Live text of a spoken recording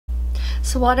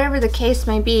So whatever the case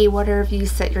may be, whatever you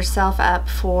set yourself up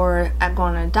for,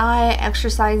 going on a diet,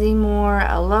 exercising more,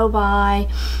 a low buy,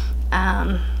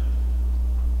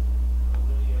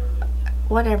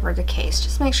 whatever the case,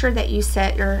 just make sure that you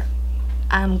set your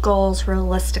goals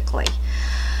realistically.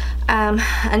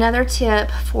 Another tip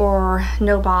for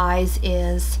no buys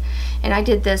is, and I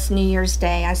did this New Year's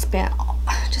Day, I spent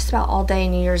just about all day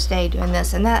New Year's Day doing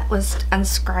this, and that was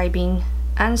unsubscribing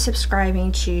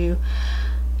to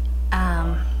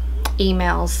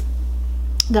emails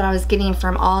that I was getting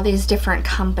from all these different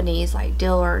companies like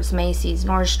Dillard's, Macy's,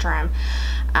 Nordstrom,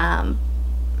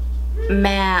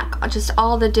 MAC, just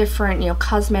all the different,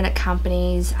 cosmetic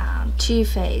companies, Too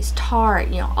Faced,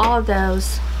 Tarte, all of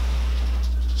those.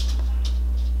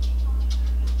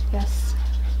 Yes.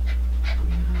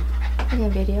 Okay,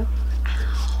 video.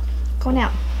 Ow. Going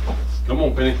out. Come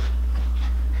on, Penny.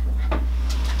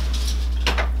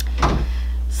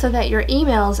 So that your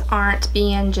emails aren't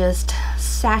being just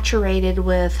saturated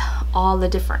with all the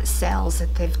different sales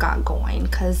that they've got going,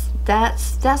 because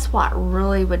that's what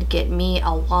really would get me a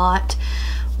lot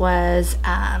was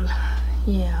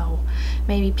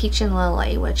maybe Peach and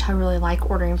Lily, which I really like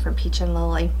ordering from Peach and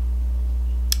Lily.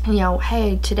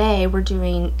 Hey, today we're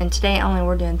doing, and today only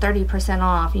we're doing 30%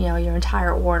 off, your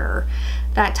entire order,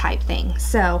 that type thing.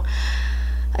 So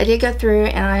I did go through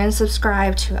and I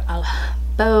unsubscribed to a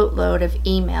boatload of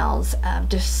emails of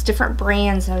just different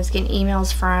brands that I was getting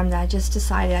emails from, that I just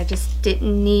decided I just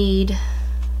didn't need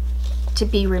to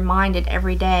be reminded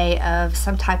every day of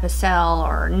some type of sale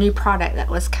or new product that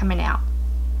was coming out.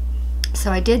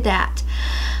 So I did that.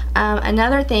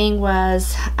 Another thing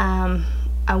was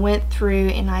I went through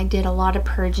and I did a lot of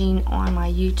purging on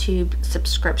my YouTube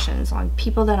subscriptions, on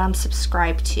people that I'm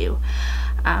subscribed to.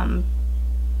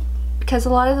 Because a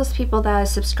lot of those people that I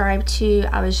subscribed to,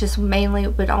 I was just mainly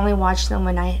would only watch them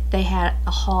when they had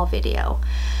a haul video.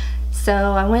 So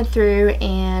I went through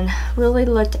and really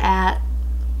looked at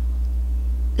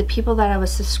the people that I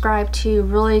was subscribed to,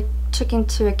 really took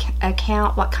into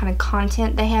account what kind of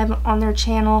content they have on their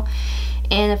channel,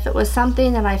 and if it was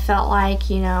something that I felt like,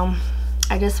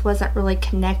 I just wasn't really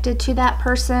connected to that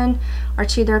person or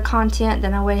to their content,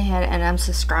 then I went ahead and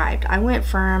unsubscribed. I went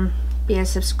from being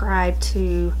subscribed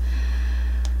to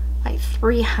like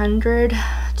 300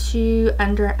 to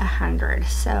under 100,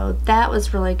 so that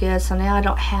was really good. So now I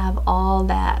don't have all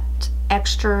that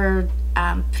extra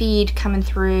feed coming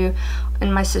through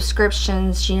in my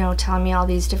subscriptions, telling me all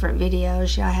these different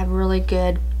videos. I have really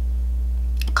good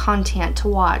content to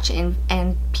watch,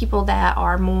 and people that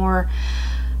are more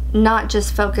not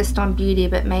just focused on beauty,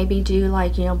 but maybe do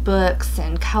like books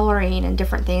and coloring and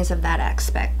different things of that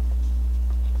aspect.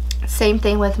 Same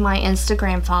thing with my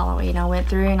Instagram following. I went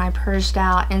through and I purged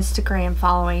out Instagram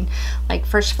following. Like,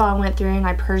 first of all, I went through and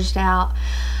I purged out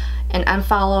and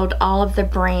unfollowed all of the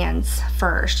brands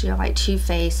first, like Too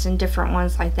Faced and different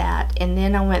ones like that. And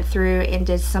then I went through and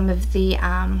did some of the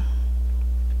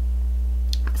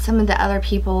other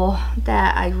people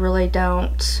that I really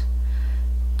don't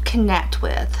connect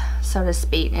with, so to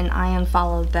speak, and I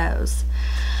unfollowed those.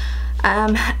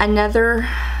 Another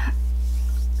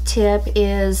tip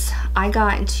is I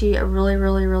got into a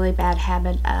really bad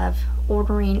habit of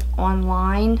ordering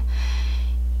online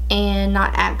and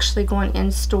not actually going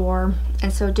in store.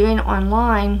 And so doing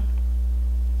online,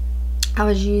 I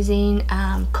was using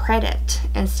credit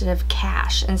instead of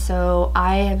cash, and so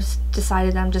I have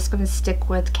decided I'm just going to stick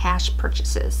with cash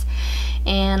purchases.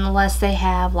 And unless they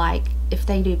have, like, if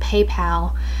they do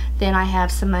PayPal, then I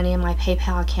have some money in my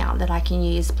PayPal account that I can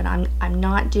use. But I'm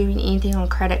not doing anything on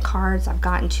credit cards. I've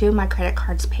gotten 2 of my credit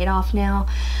cards paid off now,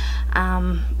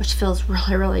 which feels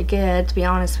really good, to be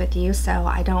honest with you. So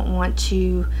I don't want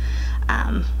to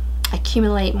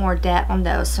accumulate more debt on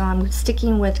those, so I'm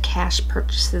sticking with cash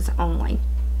purchases only.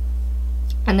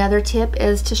 Another tip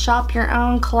is to shop your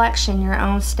own collection, your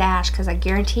own stash, because I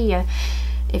guarantee you,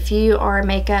 if you are a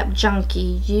makeup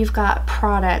junkie, you've got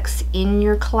products in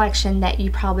your collection that you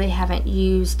probably haven't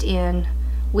used in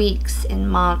weeks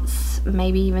and months,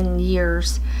 maybe even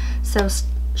years. So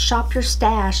shop your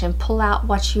stash and pull out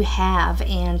what you have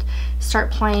and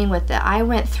start playing with it. I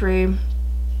went through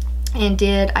and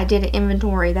I did an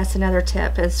inventory. That's another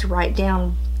tip, is to write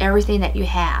down everything that you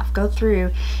have. Go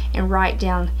through and write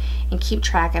down and keep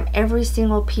track of every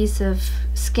single piece of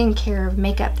skincare,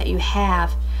 makeup that you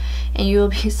have, and you will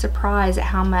be surprised at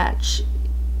how much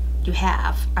you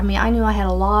have. I mean, I knew I had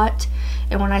a lot,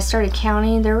 and when I started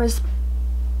counting, there was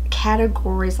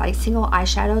categories like single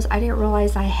eyeshadows. I didn't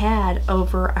realize I had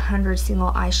over 100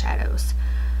 single eyeshadows.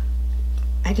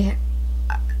 I didn't.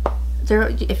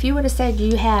 If you would have said, do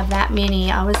you have that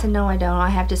many, I would have said, no, I don't. I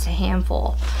have just a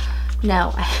handful.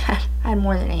 No, I had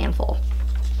more than a handful.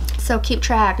 So keep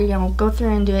track, you know, go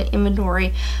through and do an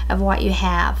inventory of what you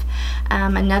have.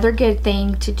 Another good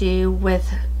thing to do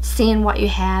with seeing what you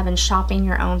have and shopping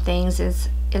your own things is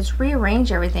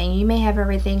rearrange everything. You may have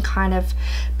everything kind of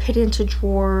put into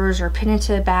drawers or put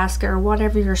into a basket or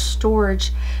whatever your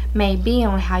storage may be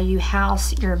on how you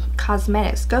house your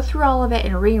cosmetics. Go through all of it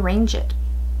and rearrange it.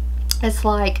 It's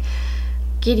like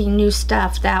getting new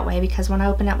stuff that way, because when I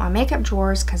open up my makeup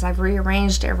drawers, because I've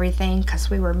rearranged everything because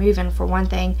we were moving for one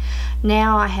thing,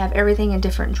 now I have everything in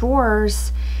different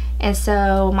drawers. And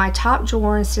so my top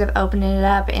drawer, instead of opening it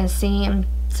up and seeing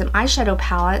some eyeshadow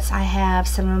palettes, I have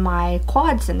some of my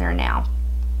quads in there now.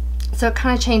 So it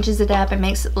kind of changes it up and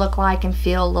makes it look like and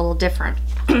feel a little different.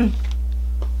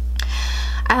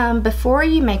 Before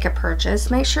you make a purchase,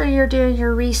 make sure you're doing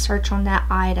your research on that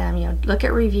item. You know, look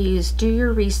at reviews, do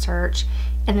your research,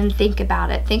 and then think about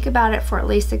it. Think about it for at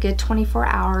least a good 24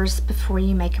 hours before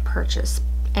you make a purchase,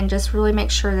 and just really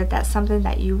make sure that that's something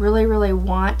that you really, really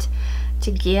want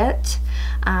to get.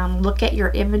 Look at your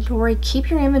inventory.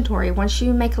 Keep your inventory. Once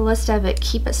you make a list of it,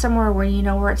 keep it somewhere where you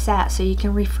know where it's at, so you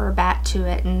can refer back to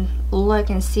it and look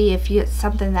and see if it's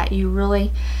something that you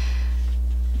really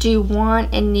do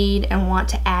want and need and want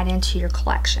to add into your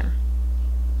collection.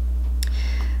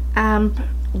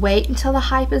 Wait until the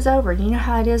hype is over. You know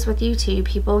how it is with YouTube.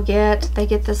 People get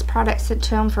this product sent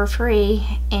to them for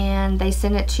free, and they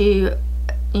send it to,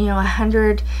 you know,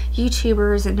 100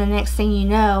 YouTubers, and the next thing you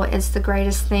know, it's the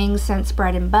greatest thing since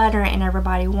bread and butter, and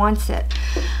everybody wants it.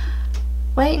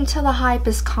 Wait until the hype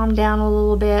has calmed down a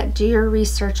little bit, do your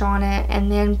research on it, and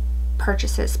then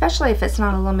purchase it, especially if it's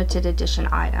not a limited edition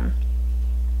item.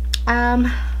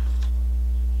 I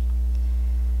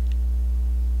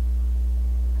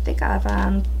think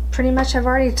I've pretty much have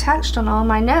already touched on all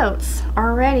my notes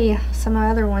already, some of the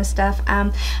other one stuff.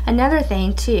 Another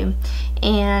thing too,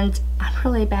 and I'm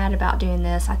really bad about doing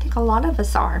this, I think a lot of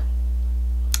us are,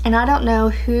 and I don't know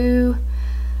who,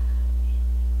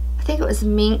 I think it was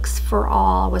Minx for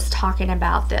All was talking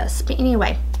about this, but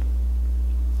anyway,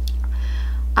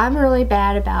 I'm really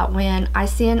bad about when I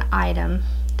see an item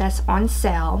that's on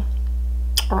sale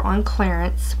or on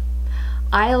clearance,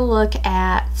 I look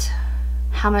at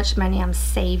how much money I'm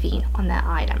saving on that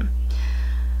item.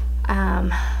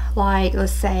 Like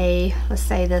let's say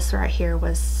this right here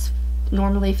was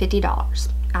normally $50.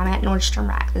 I'm at Nordstrom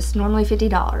Rack. This is normally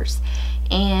 $50,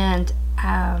 and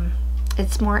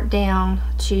it's marked down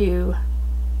to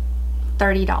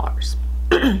 $30.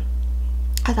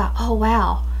 I thought, oh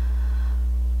wow,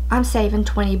 I'm saving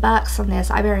 20 bucks on this.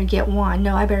 I better get one.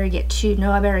 No, I better get two.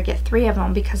 No, I better get three of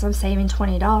them, because I'm saving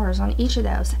 $20 on each of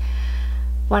those.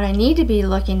 What I need to be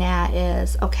looking at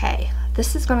is, okay,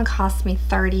 this is going to cost me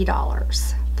 $30.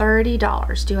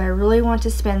 $30. Do I really want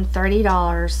to spend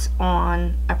 $30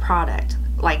 on a product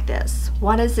like this?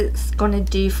 What is it going to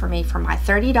do for me for my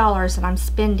 $30 that I'm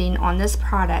spending on this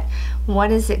product?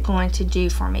 What is it going to do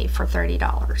for me for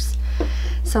 $30?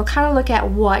 So kind of look at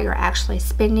what you're actually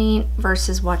spending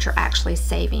versus what you're actually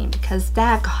saving, because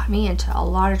that got me into a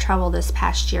lot of trouble this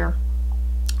past year.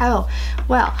 Oh,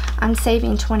 well, I'm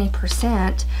saving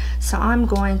 20%, so I'm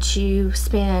going to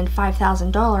spend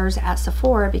 $5,000 at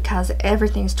Sephora because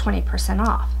everything's 20%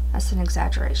 off. That's an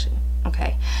exaggeration,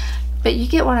 okay? But you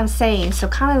get what I'm saying. So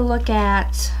kind of look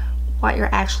at what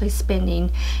you're actually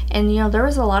spending. And you know, there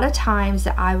was a lot of times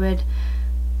that I would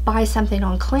buy something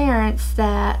on clearance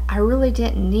that I really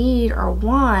didn't need or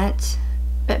want,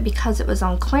 but because it was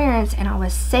on clearance and I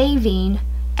was saving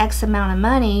X amount of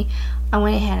money, I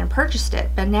went ahead and purchased it.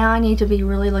 But now I need to be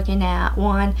really looking at,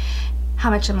 one, how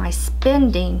much am I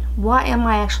spending? What am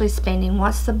I actually spending?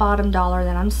 What's the bottom dollar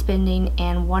that I'm spending,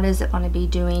 and what is it going to be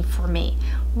doing for me?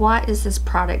 What is this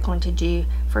product going to do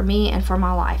for me and for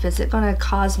my life? Is it going to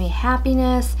cause me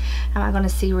happiness? Am I going to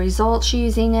see results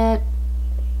using it?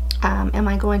 Am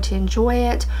I going to enjoy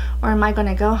it? Or am I going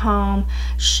to go home,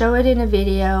 show it in a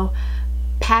video,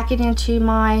 pack it into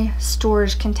my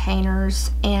storage containers,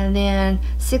 and then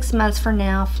 6 months from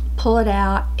now pull it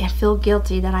out and feel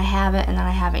guilty that I have it and that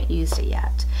I haven't used it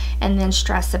yet, and then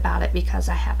stress about it because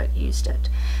I haven't used it.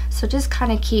 So just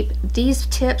kind of keep these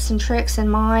tips and tricks in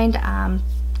mind.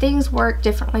 Things work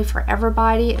differently for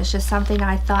everybody. It's just something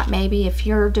I thought maybe if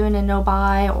you're doing a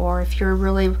no-buy, or if you're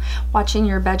really watching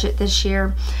your budget this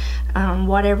year,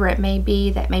 whatever it may be,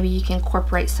 that maybe you can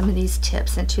incorporate some of these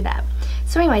tips into that.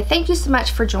 So anyway, thank you so much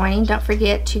for joining. Don't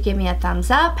forget to give me a thumbs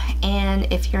up, and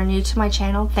if you're new to my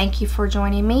channel, thank you for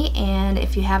joining me, and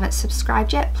if you haven't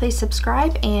subscribed yet, please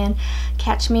subscribe and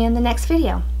catch me in the next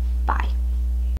video. Bye.